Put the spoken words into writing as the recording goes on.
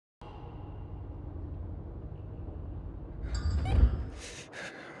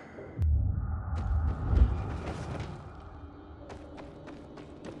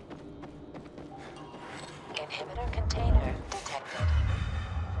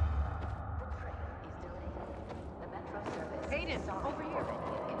Aiden, over here.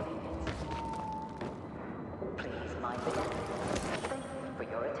 Please mind the gap. Thank you for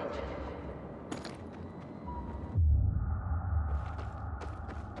your attention.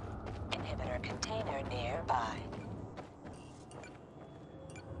 Inhibitor container nearby.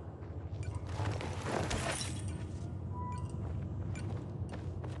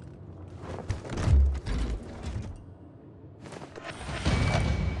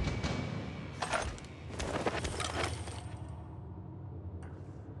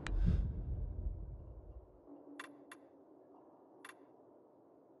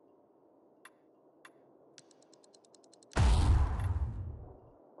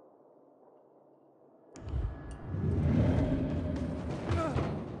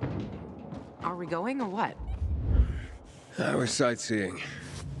 Are we going or what? We're sightseeing.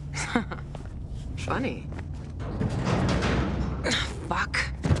 Funny. Fuck.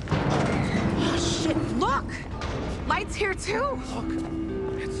 Oh, shit, look! Lights here too! Look,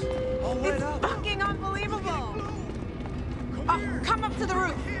 it's all lit It's up. fucking unbelievable! Oh, come up to the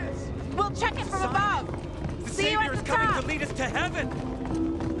roof. We'll check it from above. See you at the coming top. to lead us to heaven.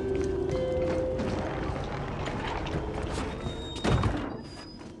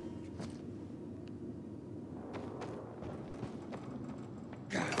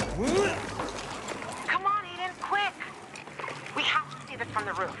 Come on, Aiden, quick! We have to see this from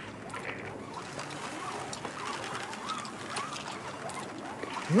the roof.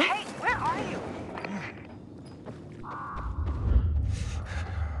 Hey, where are you?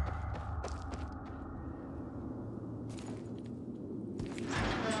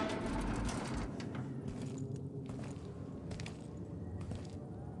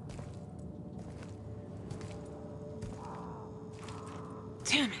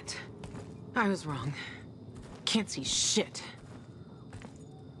 Damn it. I was wrong. Can't see shit.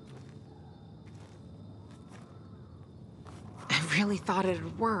 I really thought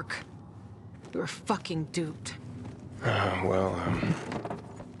it'd work. We were fucking duped. At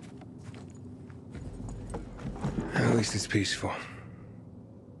least it's peaceful.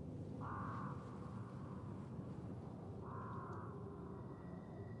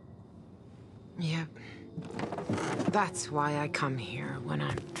 Yep. That's why I come here when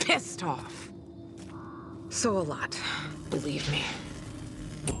I'm pissed off. So a lot, believe me.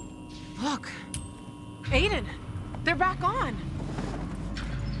 Look, Aiden, they're back on.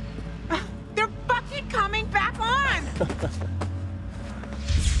 They're fucking coming back on!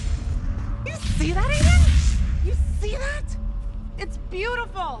 You see that, Aiden? You see that? It's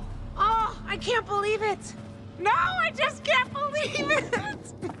beautiful. Oh, I can't believe it. No, I just can't believe it.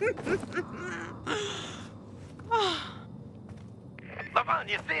 Lavon,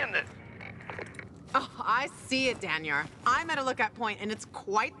 you seeing this? Oh, I see it, Daniel. I'm at a lookout point, and it's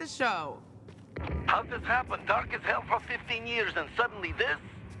quite the show. How'd this happen? Dark as hell for 15 years, and suddenly this?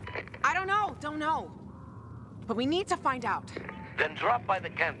 I don't know. But we need to find out. Then drop by the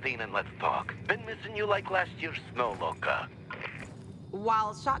canteen and let's talk. Been missing you like last year's snow, Loca.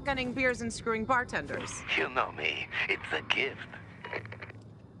 While shotgunning beers and screwing bartenders. You know me. It's a gift.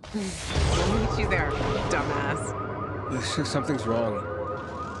 We'll meet you there, dumbass. Something's wrong.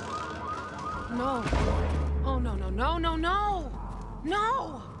 No. Oh,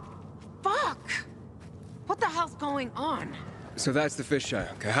 no. Fuck. What the hell's going on? So that's the fisheye.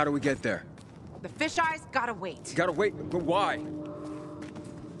 Okay, how do we get there? The fisheye's gotta wait. Gotta wait, but why?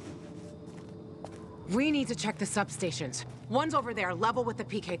 We need to check the substations. One's over there, level with the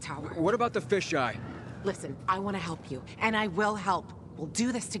PK tower. What about the fisheye? Listen, I want to help you, and I will help. We'll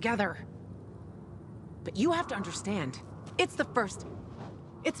do this together. But you have to understand, it's the first.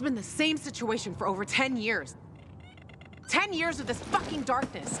 It's been the same situation for over 10 years. 10 years of this fucking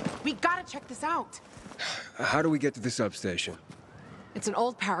darkness. We gotta check this out. How do we get to the substation? It's an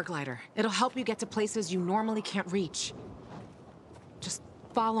old paraglider. It'll help you get to places you normally can't reach. Just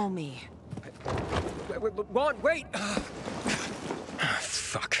follow me. Wait!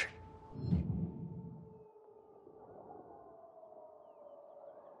 Fuck.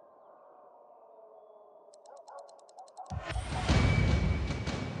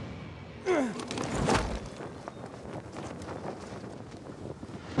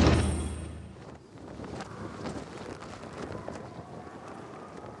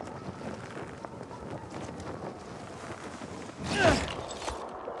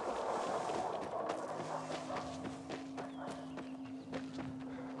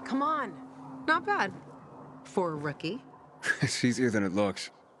 Come on. Not bad. For a rookie. It's easier than it looks.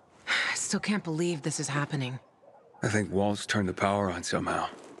 I still can't believe this is happening. I think Waltz turned the power on somehow.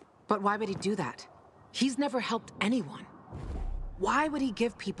 But why would he do that? He's never helped anyone. Why would he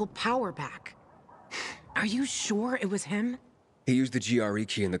give people power back? Are you sure it was him? He used the GRE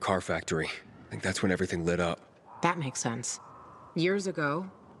key in the car factory. I think that's when everything lit up. That makes sense. Years ago,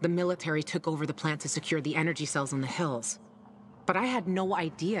 the military took over the plant to secure the energy cells in the hills. But I had no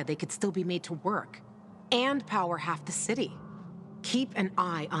idea they could still be made to work. And power half the city. Keep an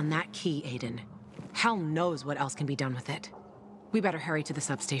eye on that key, Aiden. Hell knows what else can be done with it. We better hurry to the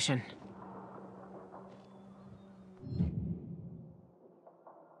substation.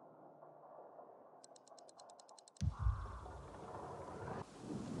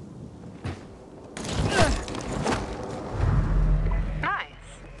 Nice.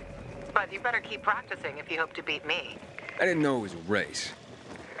 But you better keep practicing if you hope to beat me. I didn't know it was a race.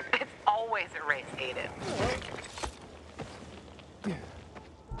 It's always a race, Aiden.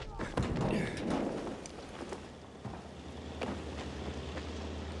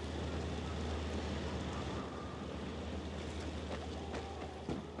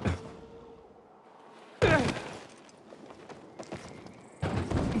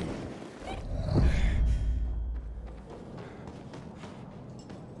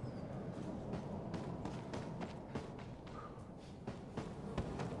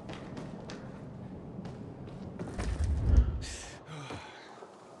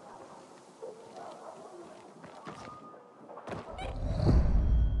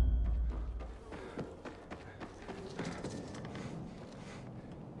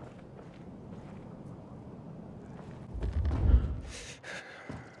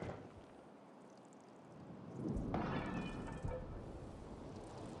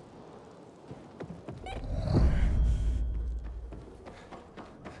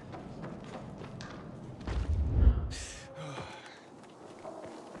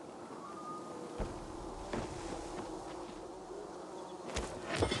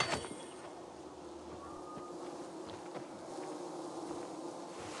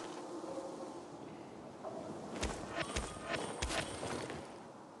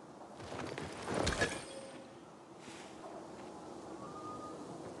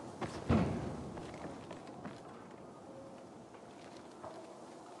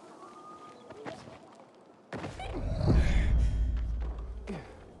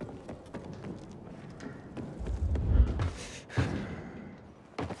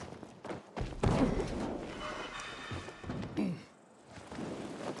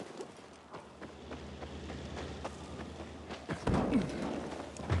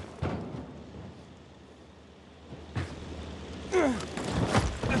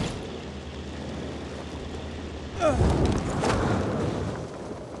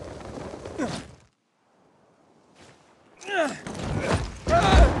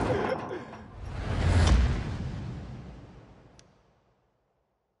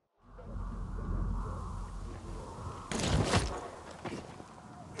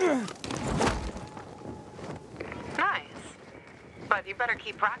 But you better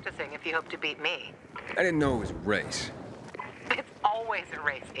keep practicing if you hope to beat me. I didn't know it was a race. It's always a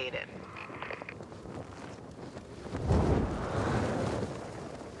race, Aiden.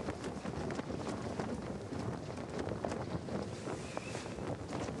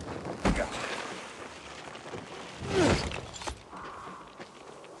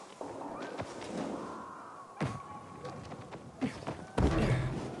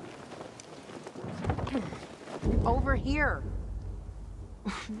 Over here.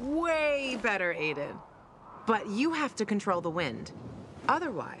 Way better, Aiden. But you have to control the wind.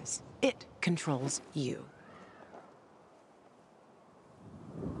 Otherwise, it controls you.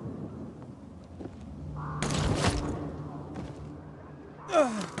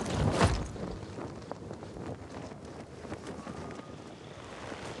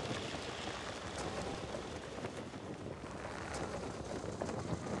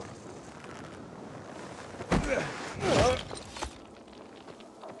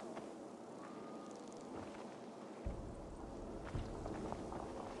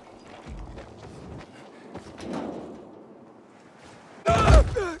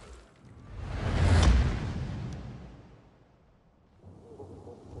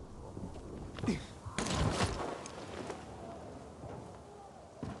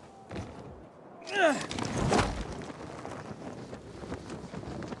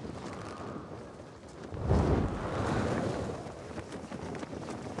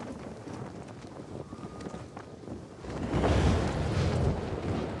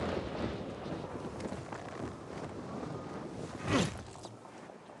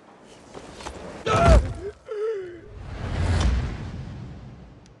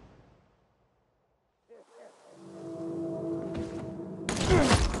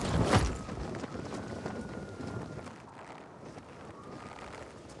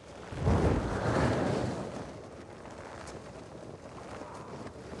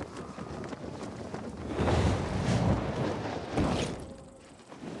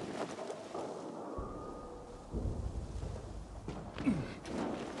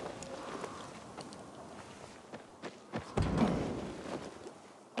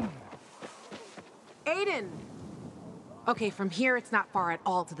 Aiden! Okay, from here it's not far at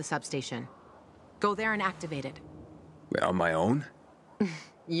all to the substation. Go there and activate it. On my own?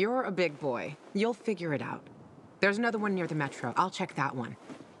 You're a big boy. You'll figure it out. There's another one near the metro. I'll check that one.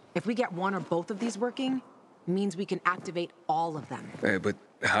 If we get one or both of these working, means we can activate all of them. Hey, but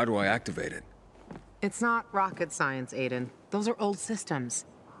how do I activate it? It's not rocket science, Aiden. Those are old systems.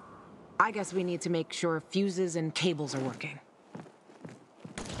 I guess we need to make sure fuses and cables are working.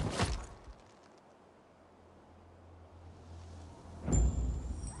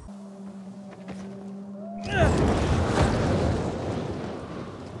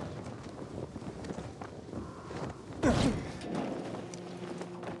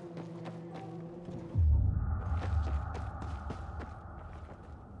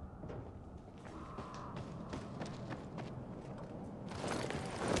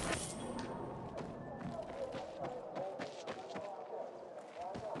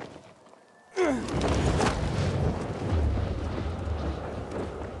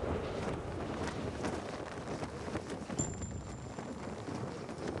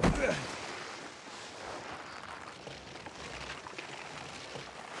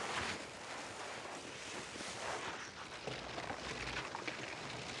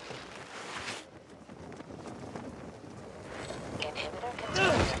 Inhibitor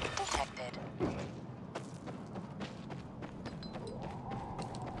container detected.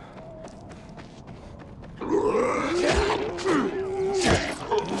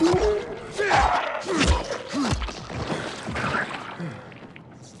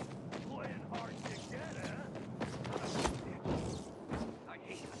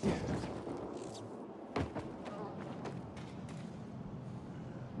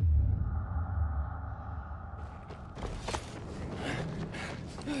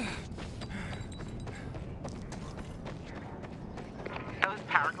 Those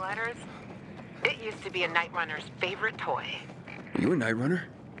paragliders? It used to be a Night Runner's favorite toy. You a Night Runner?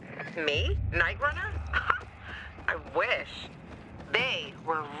 Me? Night Runner? I wish. They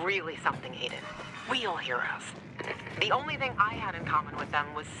were really something, Aiden. Real heroes. The only thing I had in common with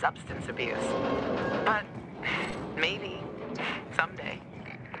them was substance abuse. But maybe someday.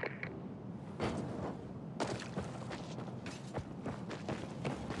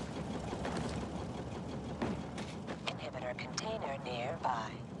 Inhibitor container nearby.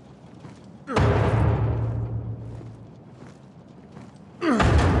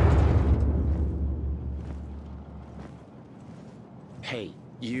 Hey,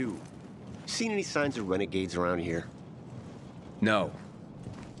 you. Seen any signs of renegades around here? No.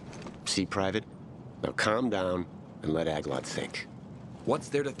 See, Private? Now calm down and let Aglot think. What's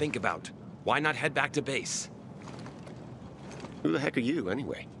there to think about? Why not head back to base? Who the heck are you,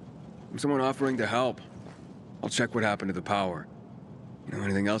 anyway? I'm someone offering to help. I'll check what happened to the power. You know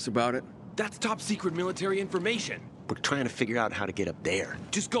anything else about it? That's top secret military information. We're trying to figure out how to get up there.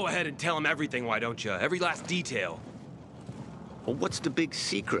 Just go ahead and tell him everything, why don't you? Every last detail. Well, what's the big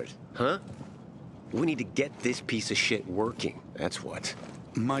secret, huh? We need to get this piece of shit working, that's what.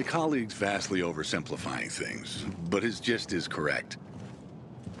 My colleague's vastly oversimplifying things, but his gist is correct.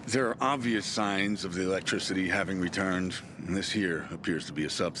 There are obvious signs of the electricity having returned, and this here appears to be a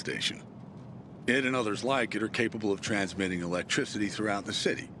substation. It and others like it are capable of transmitting electricity throughout the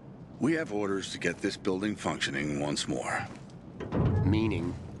city. We have orders to get this building functioning once more.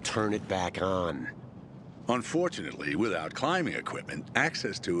 Meaning, turn it back on. Unfortunately, without climbing equipment,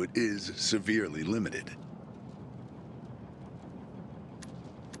 access to it is severely limited.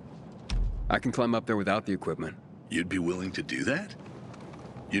 I can climb up there without the equipment. You'd be willing to do that?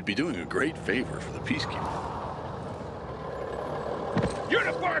 You'd be doing a great favor for the Peacekeeper.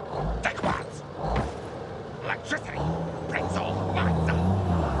 Uniform! Take Waltz! Electricity brings all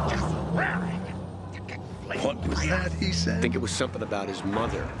minds just raring to get flamed. What was that he I said? think it was something about his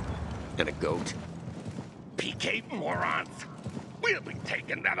mother and a goat. PK morons! We'll be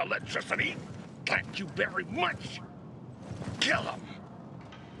taking that electricity. Thank you very much. Kill them.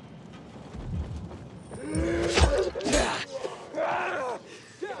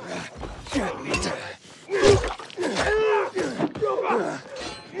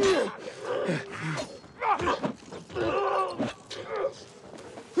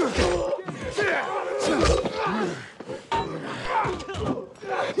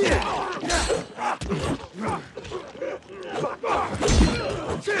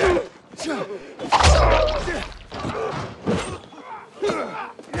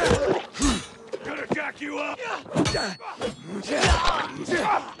 Gonna jack you up.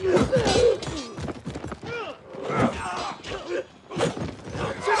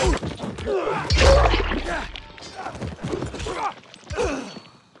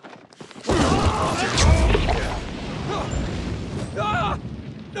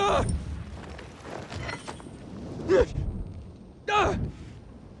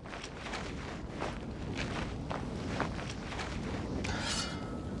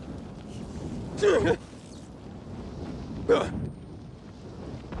 Inhibitor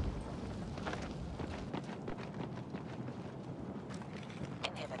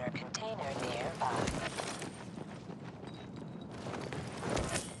container nearby.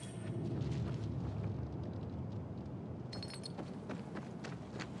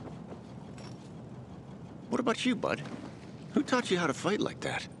 What about you, bud? Who taught you how to fight like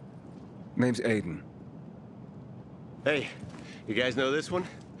that? Name's Aiden. Hey, you guys know this one?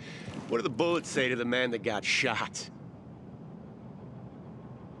 What do the bullets say to the man that got shot?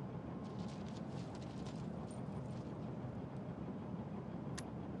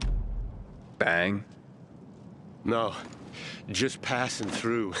 Bang. No, just passing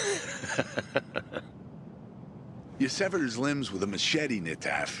through. You severed his limbs with a machete,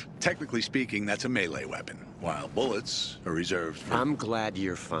 Nitaf. Technically speaking, that's a melee weapon, while bullets are reserved for... I'm glad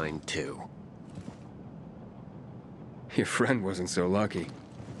you're fine, too. Your friend wasn't so lucky.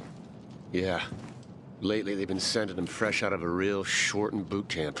 Yeah. Lately, they've been sending him fresh out of a real shortened boot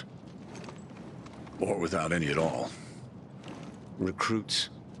camp. Or without any at all. Recruits.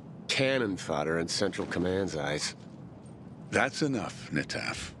 Cannon fodder in Central Command's eyes. That's enough,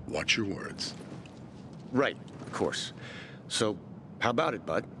 Nitaf. Watch your words. Right, of course. So, how about it,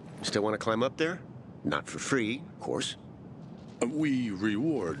 bud? Still want to climb up there? Not for free, of course. We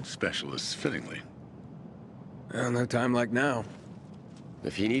reward specialists fittingly. Well, no time like now.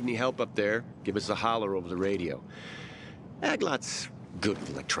 If you need any help up there, give us a holler over the radio. Aglot's good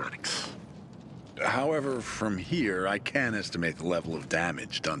with electronics. However, from here, I can estimate the level of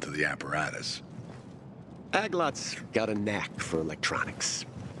damage done to the apparatus. Aglot's got a knack for electronics.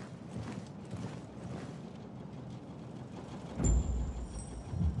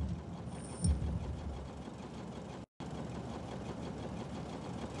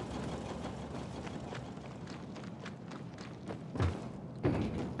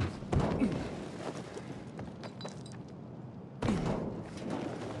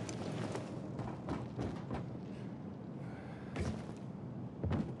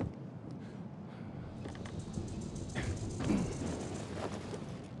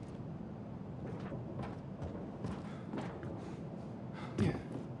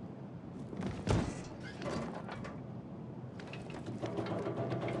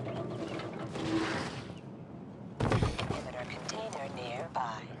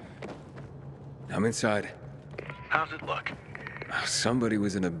 I'm inside. How's it look? Somebody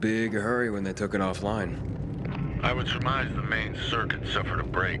was in a big hurry when they took it offline. I would surmise the main circuit suffered a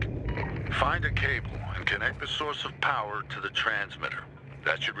break. Find a cable and connect the source of power to the transmitter.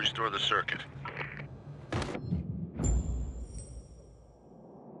 That should restore the circuit.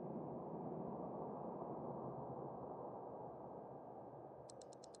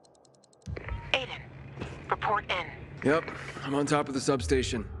 Aiden, report in. Yep, I'm on top of the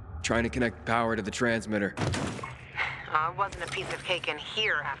substation, trying to connect power to the transmitter. It wasn't a piece of cake in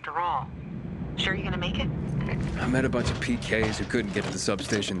here after all. Sure you're gonna make it? I met a bunch of PKs who couldn't get to the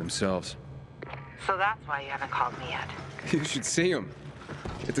substation themselves. So that's why you haven't called me yet. You should see them.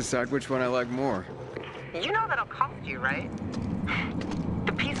 Get to decide which one I like more. You know that'll cost you, right?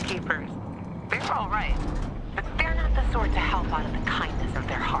 The peacekeepers, they're all right. But they're not the sort to help out of the kindness of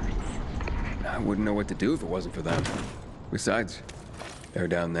their hearts. I wouldn't know what to do if it wasn't for them. Besides, they're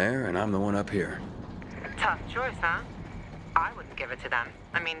down there and I'm the one up here. Tough choice, huh? I wouldn't give it to them.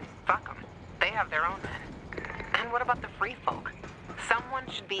 I mean, fuck them. They have their own men. And what about the free folk? Someone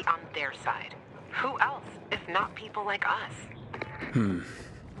should be on their side. Who else, if not people like us?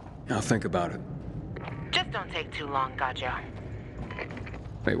 I'll think about it. Just don't take too long, Gaja.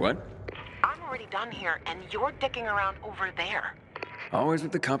 Wait, what? I'm already done here, and you're dicking around over there. Always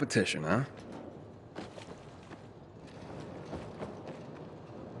with the competition, huh?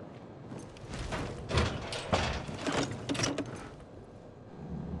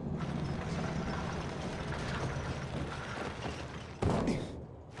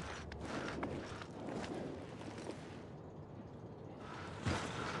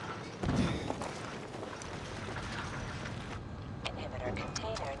 Inhibitor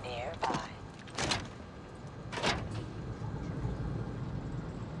container nearby.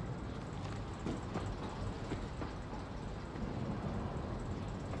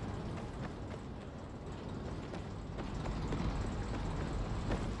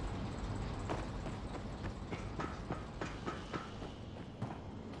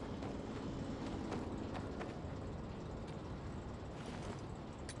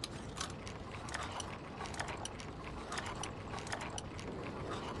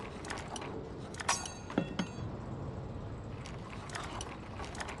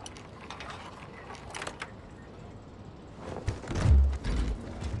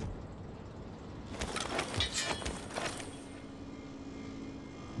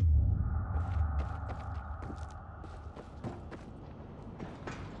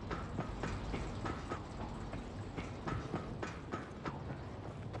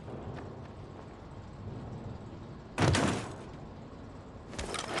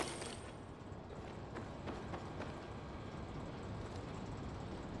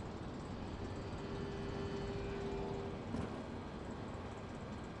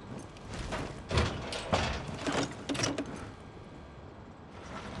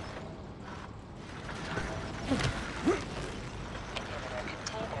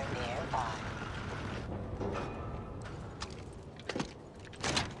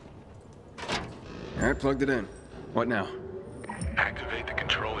 right, plugged it in. What now? Activate the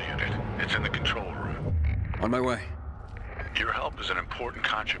control unit. It's in the control room. On my way. Your help is an important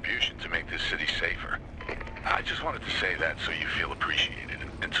contribution to make this city safer. I just wanted to say that so you feel appreciated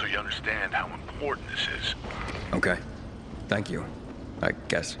and so you understand how important this is. Okay. Thank you. I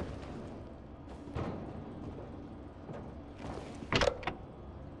guess.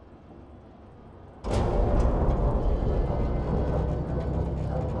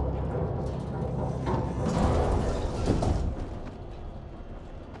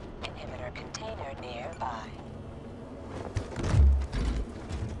 Inhibitor container nearby.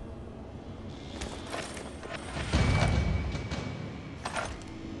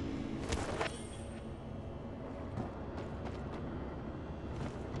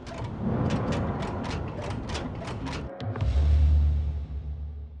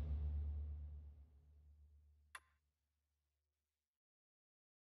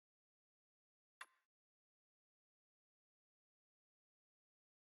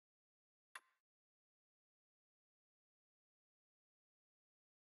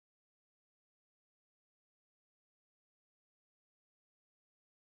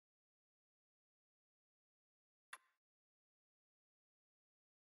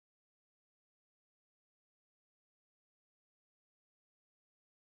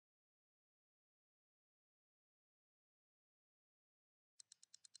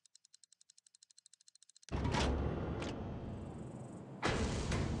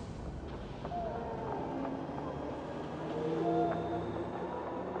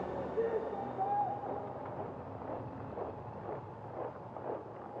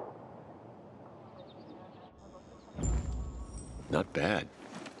 Not bad.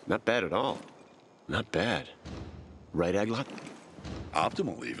 Not bad at all. Not bad. Right, Aglot?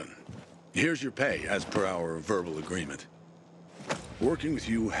 Optimal, even. Here's your pay, as per our verbal agreement. Working with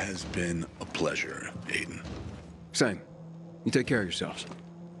you has been a pleasure, Aiden. Same. You take care of yourselves.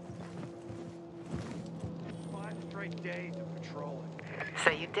 5 straight days of patrolling. So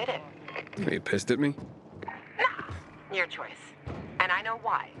you did it. Are you pissed at me? Nah, your choice. And I know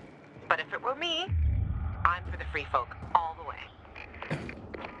why. But if it were me, I'm for the free folk all the way.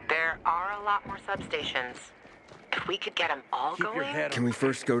 There are a lot more substations. If we could get them all Keep your going... head Can we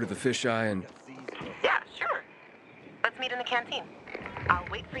first go to the fisheye and... Yeah, sure. Let's meet in the canteen. I'll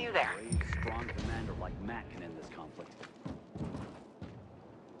wait for you there. A strong commander like Matt can end this conflict.